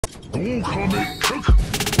Time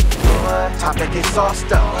to get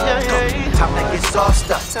sauced up. Time to get sauced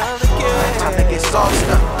up. Time to get sauced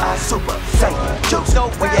up. Super Saiyan Jutsu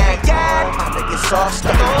react. Time to get sauced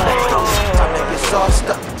up. Time to get sauced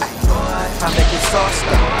up. Time to get sauced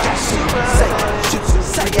up. Super Saiyan Jutsu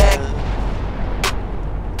react.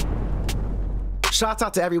 Shouts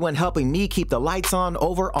out to everyone helping me keep the lights on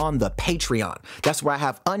over on the Patreon. That's where I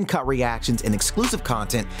have uncut reactions and exclusive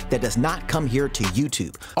content that does not come here to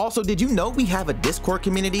YouTube. Also, did you know we have a Discord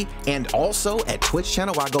community and also a Twitch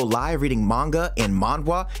channel where I go live reading manga and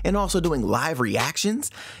manhwa and also doing live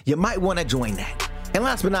reactions? You might want to join that. And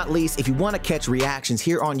last but not least, if you want to catch reactions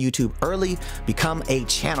here on YouTube early, become a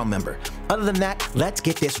channel member. Other than that, let's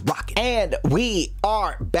get this rocking. And we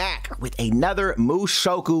are back with another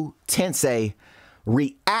Mushoku Tensei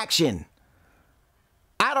reaction.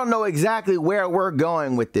 I don't know exactly where we're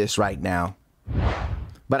going with this right now,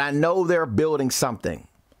 but I know they're building something.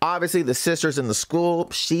 Obviously, the sister's in the school.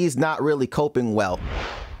 She's not really coping well.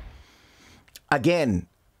 Again,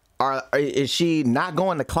 is she not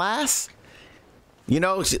going to class? You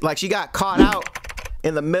know, she got caught out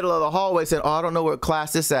in the middle of the hallway, said, "Oh, I don't know what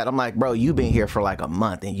class this at." I'm like, bro, you've been here for like a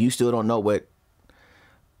month and you still don't know what.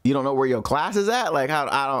 You don't know where your class is at? Like,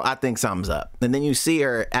 I think something's up. And then you see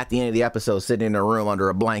her at the end of the episode sitting in her room under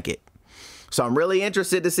a blanket. So I'm really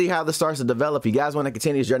interested to see how this starts to develop. If you guys want to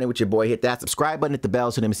continue this journey with your boy, hit that subscribe button, hit the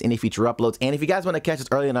bell so you don't miss any future uploads. And if you guys want to catch us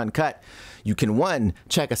early and uncut, you can, 1,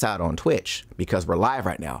 check us out on Twitch because we're live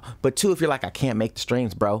right now. But 2, if you're like, I can't make the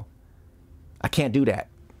streams, bro. I can't do that.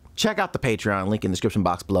 Check out the Patreon, link in the description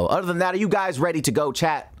box below. Other than that, are you guys ready to go,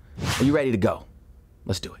 chat? Are you ready to go?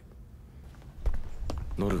 Let's do it.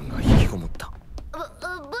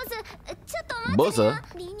 Bossa?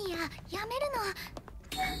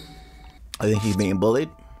 I think he's being bullied.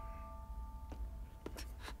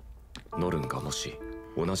 ノルンがもし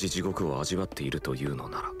同じ地獄を味わっているというの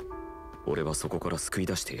なら、俺はそこから救い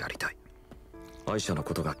出してやりたい。アイシャの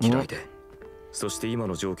ことが嫌いで、そして今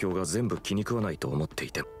の状況が全部気に食わないと思って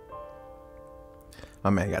いて。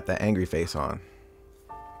My man got that angry face on.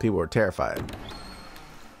 People were terrified.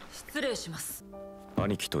 失礼します。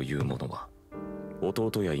兄貴というものは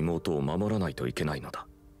弟や妹を守らないといけないのだ。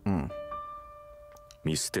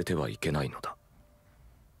見捨ててはいけないのだ。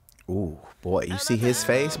Ooh, boy, you see his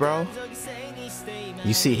face, bro?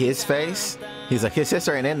 You see his face? He's like, his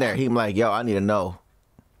sister ain't in there. He's like, yo, I need to know.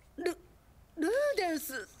 ルーデ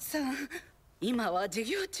スさん、今は授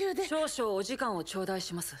業中で。少々お時間を頂戴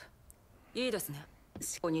します。いいですね。思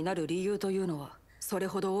考になる理由というのはそれ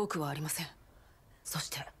ほど多くはありません。そし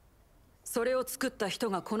て、それを作った人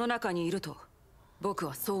がこの中にいると僕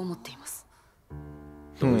はそう思っています。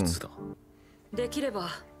ドイツだ。できれば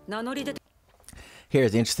名乗り出て。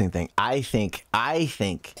Here's the interesting thing. I think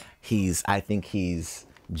he's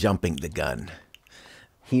jumping the gun.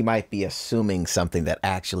 He might be assuming something that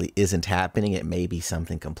actually isn't happening. It may be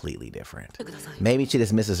something completely different. Maybe she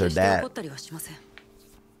just misses her dad.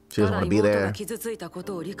 She doesn't want to be there.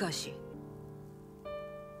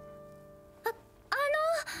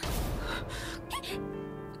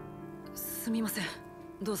 すみません。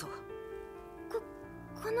どうぞ。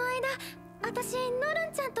この間、私ノル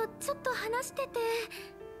ンちゃんとちょっと話してて。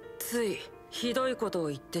ついひどいことを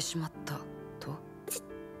言ってしまったと。違い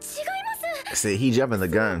ます。See, he jumping the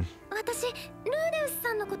gun. 私ルーデウス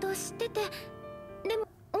さんのことを知ってて、でも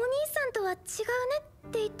お兄さんとは違うね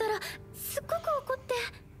って言ったらすっごく怒って。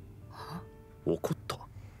怒った？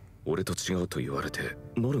俺と違うと言われて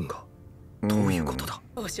ノルンが。どういうことだ？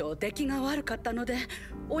少々出来が悪かったので、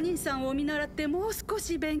お兄さんを見習ってもう少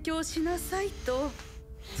し勉強しなさいと。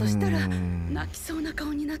そしたら泣きそうな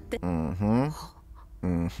顔になって。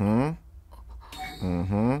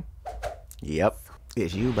Yep,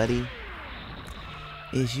 it's you, buddy.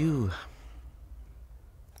 It's you.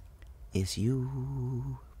 It's you.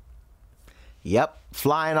 Yep,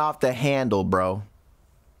 flying off the handle, bro.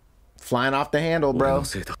 Flying off the handle, bro.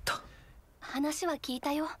 話は聞い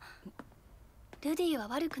たよ。ルディは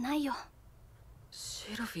悪くないよ。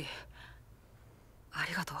シルフィー、あ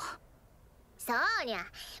りがとう。そうにゃ、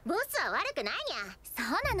ボスは悪くないにゃ。そ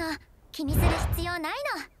うなの、気にする必要ない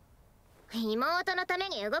の。妹のため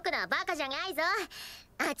に動くのはバカじゃないぞ。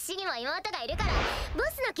あっちにも妹がいるからボ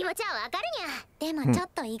スの気持ちはわかるにゃ。でもちょっ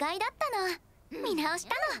と意外だったの。見直し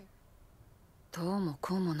たの。どうも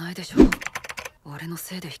こうもないでしょう。俺の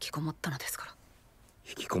せいで引きこもったのですから。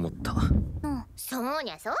引きこもった。そう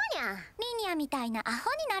にゃそうにゃ。リニアみたいなアホ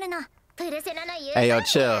になるの。プルセナの言う。Hey, yo,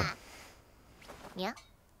 chill. にゃ。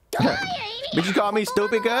Did you call me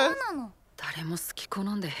stupid, guys? 誰も好き好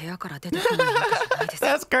んで部屋から出てこないわけじゃないです。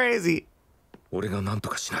That's crazy. 俺が何と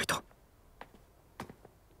かしないと。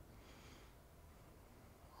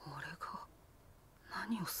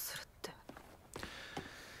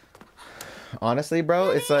Honestly, bro,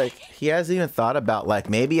 it's like he hasn't even thought about like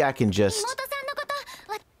maybe I can just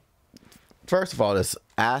first of all just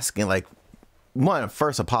asking like one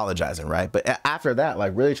first apologizing, right? But after that,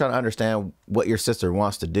 like really trying to understand what your sister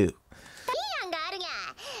wants to do.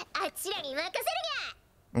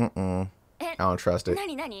 I don't trust it.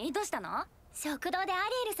 どうしたの？食堂でアリ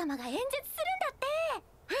エル様が演説するんだって。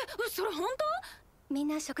え、それ本当？みん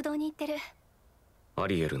な食堂に行ってる。ア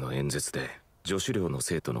リエルの演説で女子寮の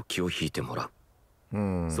生徒の気を引いてもらう。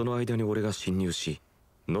その間に俺が侵入し、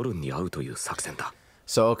ノルンに会うという作戦だ。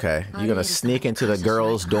So okay, you're gonna sneak into the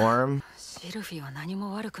girls' dorm? シルフィは何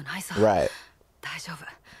も悪くないさ。Right. 大丈夫。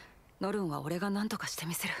ノルンは俺が何とかして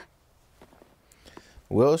みせる。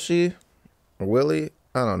Will she? Will he?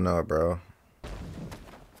 I don't know, bro.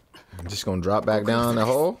 Just gonna drop back down the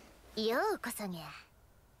hole?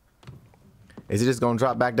 Is he just gonna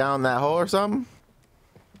drop back down that hole or something?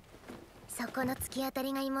 そこの突き当た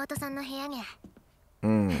りが妹さんの部屋に。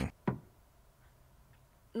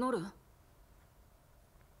ノルン。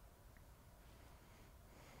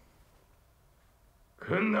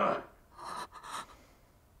来んな。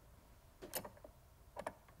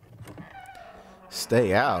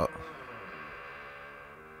Stay out.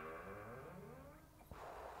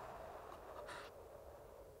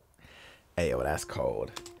 Ayo, that's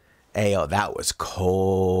cold. Ayo, that was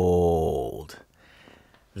cold.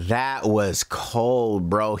 That was cold,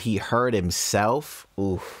 bro. He hurt himself.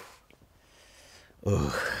 Oof.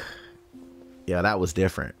 Oof. Yeah, that was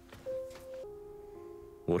different.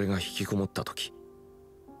 俺が引きこもった時、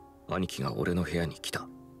兄貴が俺の部屋に来た。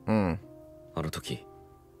あの時、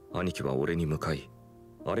兄貴は俺に向かい、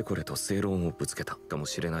あれこれと正論をぶつけたかも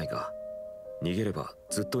しれないが、逃げれば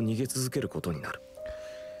ずっと逃げ続けることになる。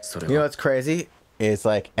それは。You know what's crazy? It's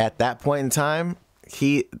like at that point in time,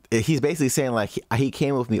 he's basically saying like he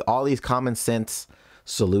came with me all these common sense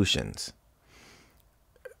solutions.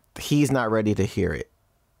 He's not ready to hear it.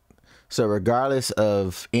 So regardless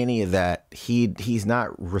of any of that, he's not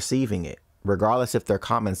receiving it. Regardless if they're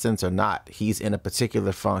common sense or not, he's in a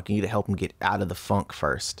particular funk. You need to help him get out of the funk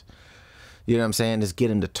first. You know what I'm saying? Just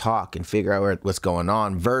get him to talk and figure out what's going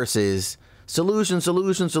on versus solution. This is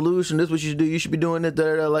what you should do. You should be doing it.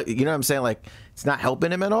 Like, you know what I'm saying? Like, it's not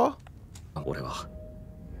helping him at all. 俺は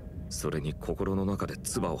それに心の中で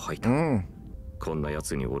唾を吐いた。こんな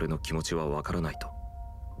奴に俺の気持ちはわからないと。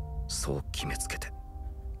そう決めつけて。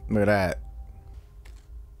Look at that.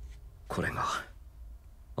 これが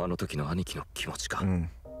あの時の兄貴の気持ちか。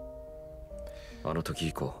あの時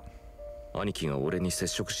以降、兄貴が俺に接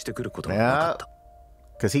触してくることがなかった。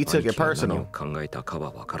Because he took it personal. 何を考えたか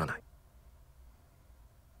はわからない。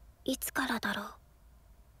いつからだろう。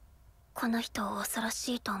この人を恐ろ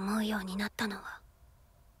しいと思うようになったのは、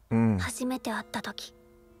初めて会った時、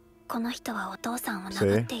この人はお父さんを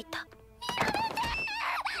殴っていた。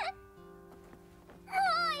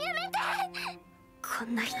こ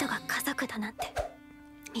んな人が家族だなんて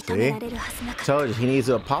認められるはずなかった。Told you he needs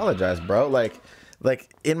to apologize, bro. Like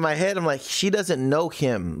in my head, I'm like, she doesn't know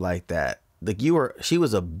him like that. Like she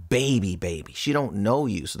was a baby. She don't know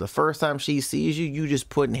you. So the first time she sees you, you just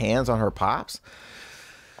putting hands on her pops.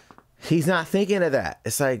 He's not thinking of that.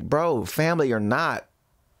 It's like, bro, family or not,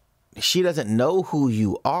 she doesn't know who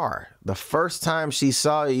you are. The first time she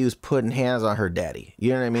saw you, was putting hands on her daddy.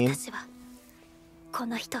 You know what I mean? 私はこ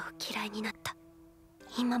の人を嫌いになった。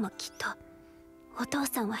今もきっとお父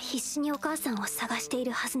さんは必死にお母さんを探してい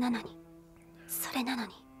るはずなのに、それなの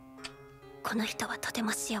にこの人はとて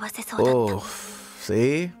も幸せそうだった。Oh,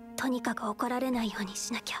 see? とにかく怒られないように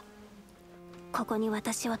しなきゃ。ここに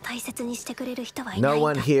私を大切にしてくれる人はいないんだ。 No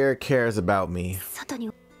one here cares about me. 外に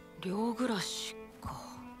寮暮らしか。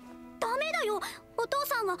ダメだよ。お父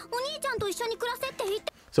さんはお兄ちゃんと一緒に暮らせって言っ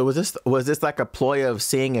て。 So was this like a ploy of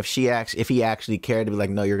seeing if he actually cared to be like,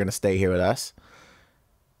 no, you're gonna stay here with us?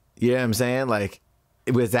 You know what I'm saying? Like,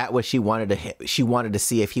 was that what she wanted to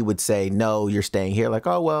see if he would say, no, you're staying here? Like,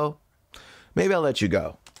 oh well, maybe I'll let you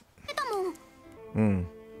go.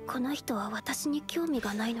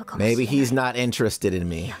 Maybe he's not interested in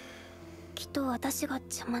me.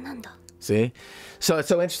 See? So it's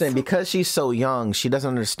so interesting because she's so young, she doesn't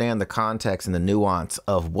understand the context and the nuance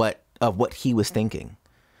of what he was thinking,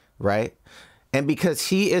 right? And because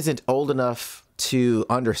he isn't old enough to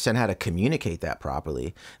understand how to communicate that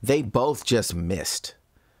properly, they both just missed.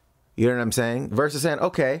 You know what I'm saying? Versus saying,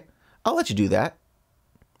 okay, I'll let you do that.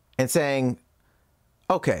 And saying,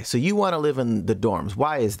 okay, so you want to live in the dorms.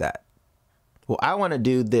 Why is that? Well, I want to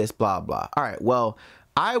do this, blah, blah. All right, well,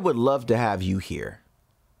 I would love to have you here.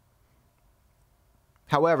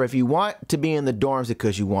 However, if you want to be in the dorms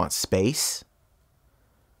because you want space,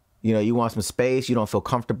 You know, you want some space, you don't feel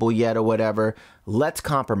comfortable yet or whatever. Let's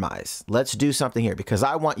compromise. Let's do something here because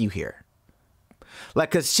I want you here.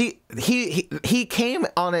 Like, cause he came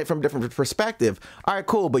on it from a different perspective. All right,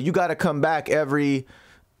 cool, but you got to come back every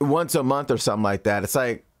once a month or something like that. It's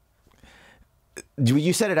like,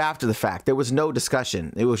 you said it after the fact. There was no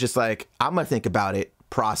discussion. It was just like, I'm gonna think about it,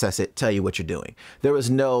 process it, tell you what you're doing. There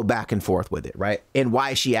was no back and forth with it, right? And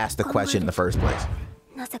why she asked the question in the first place.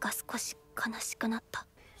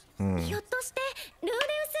 ひょっとしてルーデウ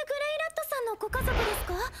ス・グレイラットさんのご家族です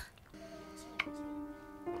か？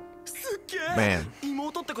すっげえ。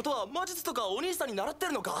妹ってことは魔術とかお兄さんに習って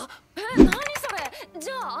るのか？何それ？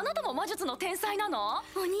じゃああなたも魔術の天才なの？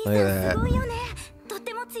お兄さんすごいよね。とっ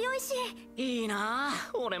ても強いし。いいなあ、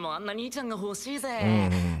俺もあんな兄ちゃんが欲しいぜ。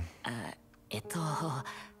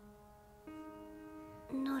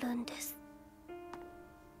なるんです。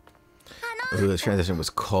Ooh, the transition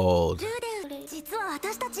was cold. 実は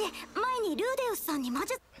私たち前にルーデウスさんに魔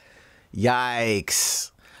術。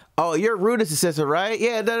Yikes. Oh, you're Rudis' sister, right?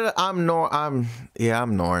 Yeah, I'm Norn.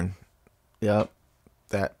 I'm Norn. Yep.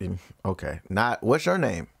 That okay. Not what's your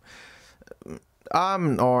name?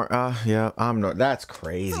 I'm Norn. Yeah, I'm Norn. That's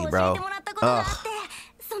crazy, bro. Ugh.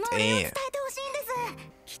 Damn.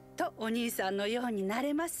 きっとお兄さんのようにな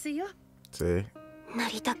れますよ。 See? な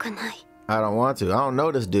りたくない。 I don't want to. I don't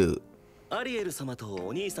know this dude. アリエル様と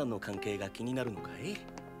お兄さんの関係が気になるのかい？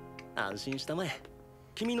安心したまえ。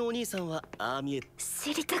君のお兄さんはああ見え。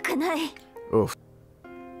知りたくない。 Oof.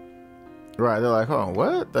 Right, they're like, hold on,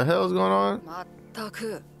 what the hell's going on? まった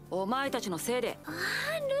くお前たちのせいで。ああ、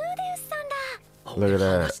ルーデウスさんだ。 Look at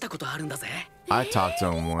that. 話したことあるんだぜ。I talked to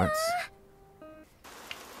him once.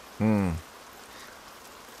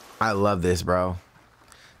 I love this, bro.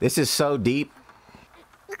 This is so deep.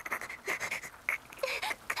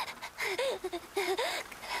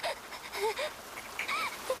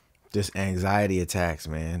 Just anxiety attacks,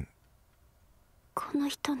 man. この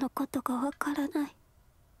人のことがわからない。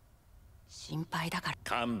心配だから。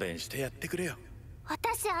勘弁してやってくれよ。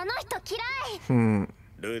私あの人嫌い。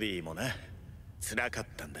ルディもな、辛かっ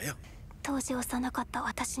たんだよ。当時幼かった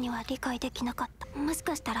私には理解できなかった。もし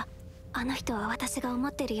かしたらあの人は私が思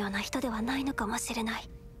ってるような人ではないのかもしれない。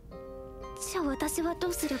じゃあ私はど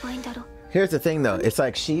うすればいいんだろう。 Here's the thing, though. It's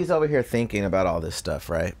like she's over here thinking about all this stuff,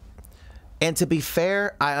 right? And to be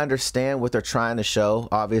fair, I understand what they're trying to show,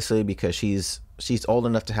 obviously, because she's old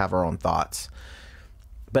enough to have her own thoughts.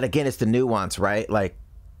 But again, it's the nuance, right? Like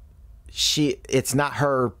it's not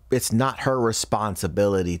her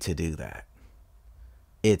responsibility to do that.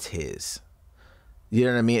 It's his. You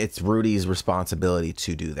know what I mean? It's Rudy's responsibility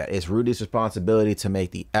to do that. It's Rudy's responsibility to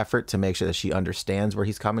make the effort to make sure that she understands where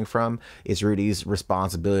he's coming from. It's Rudy's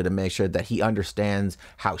responsibility to make sure that he understands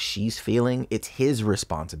how she's feeling. It's his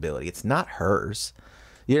responsibility. It's not hers.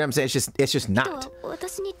 You know what I'm saying? It's just not.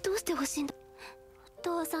 私にどうしてほしいんだ。お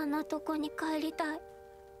父さんのとこに帰りたい。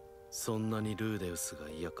そんなにルーデウスが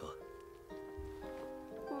嫌か。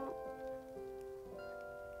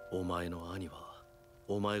お前の兄は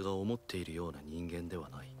お前が思っているような人間では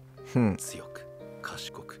ない。強く、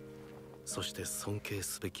賢く、そして尊敬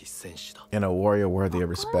すべき戦士だ。And a warrior worthy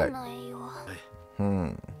of respect.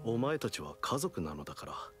 お前たちは家族なのだか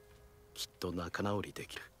ら、きっと仲直りで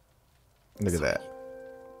きる。 Look at that.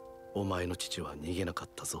 お前の父は逃げなかっ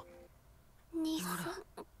たぞ。兄さん。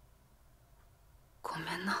ごめ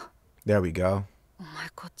んな。 There we go. お前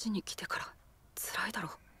こっちに来てから辛いだろ。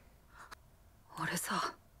俺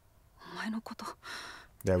さ、お前のこと。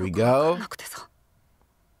 There we go. なくてさ、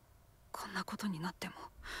こんなことになっても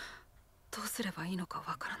どうすればいいのか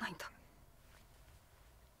わからないんだ。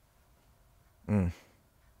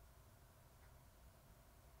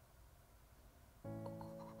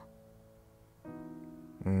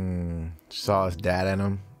Saw his dad in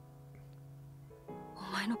him. お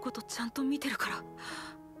前のことちゃんと見てるから。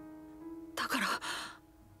だから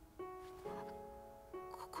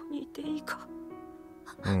ここにいていいか。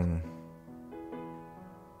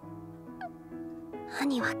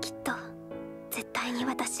兄はきっと絶対に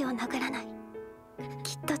私を殴らない。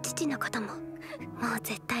きっと父のことももう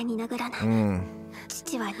絶対に殴らない。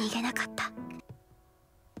父は逃げなかった。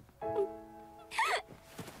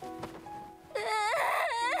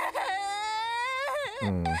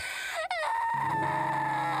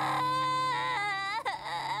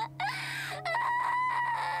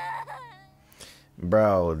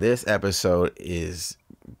Bro, this episode is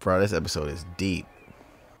deep.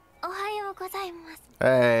 おはようございます。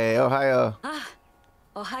 Hey, Ohio. あ、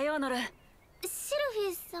おはようノル。シルフ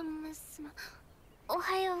ィー様、お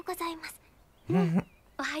はようございます。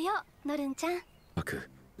おはよう、ノルンちゃん。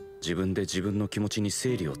自分で自分の気持ちに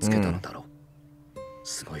整理をつけたのだろう。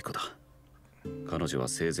すごい子だ。彼女は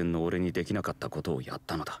生前の俺にできなかったことをやっ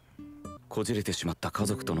たのだ。こじれてしまった家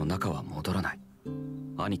族との仲は戻らない。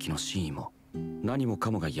兄貴の真意も何も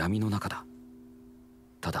かもが闇の中だ。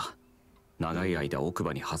ただ長い間奥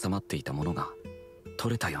歯に挟まっていたものが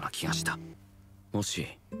取れたような気がした。もし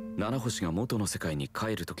七星が元の世界に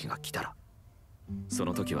帰る時が来たら、そ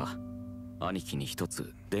の時は兄貴に一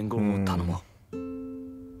つ伝言を頼もう。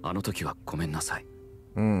あの時はごめんなさい。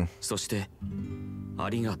そしてあ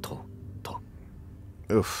りがとうと。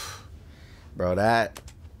Oof. Bro,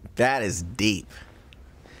 that is deep.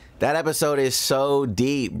 That episode is so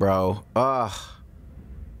deep, bro. Oh.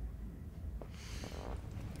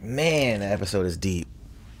 Man, that episode is deep.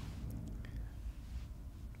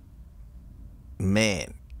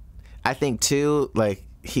 Man. I think too, like,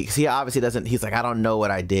 he obviously doesn't, he's like, I don't know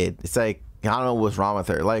what I did. It's like, I don't know what's wrong with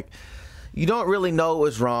her. Like, you don't really know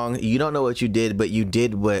what's wrong. You don't know what you did, but you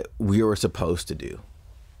did what we were supposed to do.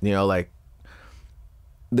 You know, like,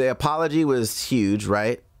 the apology was huge,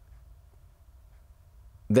 right?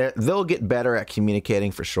 They'll get better at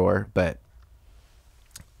communicating for sure, but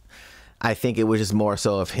I think it was just more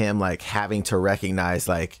so of him, like, having to recognize,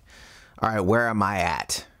 like, all right, where am I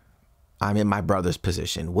at? I'm in my brother's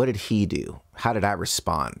position. What did he do? How did I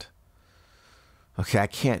respond? Okay, I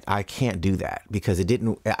can't do that because it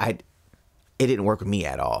didn't work with me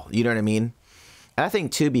at all. You know what I mean? And I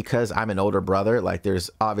think too, because I'm an older brother, like, there's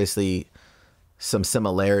obviously some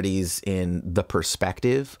similarities in the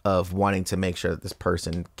perspective of wanting to make sure that this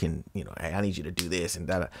person can, you know, hey, I need you to do this and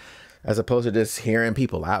that, as opposed to just hearing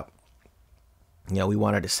people out. You know, we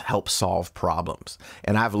wanted to help solve problems.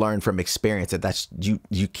 And I've learned from experience that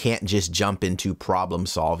you can't just jump into problem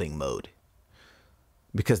solving mode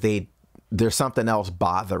because there's something else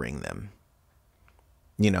bothering them,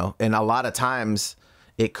 you know, and a lot of times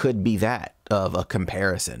it could be that of a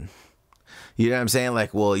comparison. You know what I'm saying?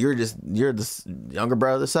 Like, well, you're the younger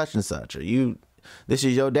brother of such and such, or this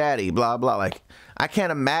is your daddy, blah, blah. Like, I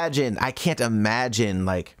can't imagine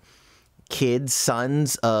like kids,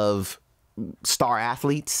 sons of star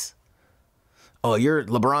athletes. Oh, you're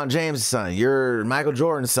LeBron James' son, you're Michael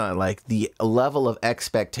Jordan's son. Like, the level of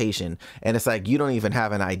expectation. And it's like, you don't even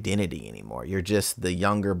have an identity anymore. You're just the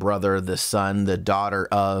younger brother, the son, the daughter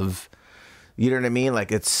of, you know what I mean?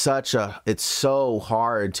 Like, it's so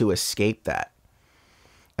hard to escape that.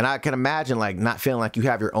 And I can imagine, like, not feeling like you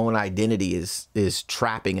have your own identity is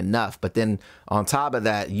trapping enough. But then on top of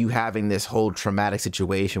that, you having this whole traumatic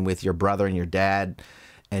situation with your brother and your dad,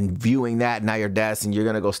 and viewing that, now your dad's and you're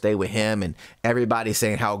going to go stay with him, and everybody's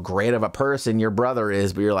saying how great of a person your brother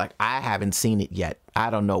is, but you're like, I haven't seen it yet. I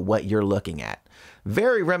don't know what you're looking at.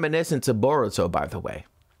 Very reminiscent to Boruto, by the way.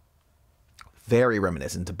 Very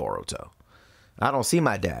reminiscent to Boruto. I don't see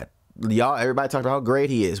my dad. Y'all, everybody talks about how great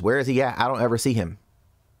he is. Where is he at? I don't ever see him.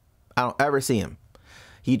 I don't ever see him.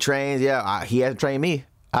 He trains. Yeah, he hasn't trained me.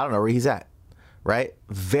 I don't know where he's at. Right?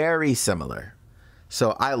 Very similar.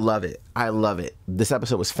 So I love it. I love it. This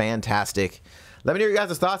episode was fantastic. Let me know your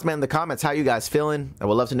guys' thoughts, man, in the comments. How you guys feeling? I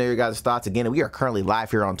would love to know your guys' thoughts. Again, we are currently live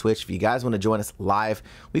here on Twitch. If you guys want to join us live,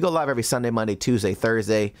 we go live every Sunday, Monday, Tuesday,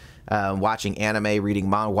 Thursday, watching anime, reading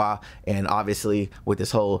manhwa, and obviously with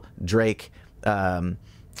this whole Drake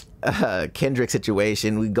Kendrick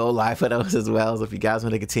situation, we go live for those as well. So if you guys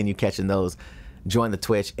want to continue catching those, join the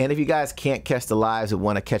Twitch. And if you guys can't catch the lives and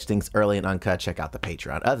want to catch things early and uncut, check out the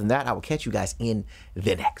Patreon. Other than that, I will catch you guys in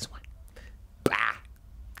the next one.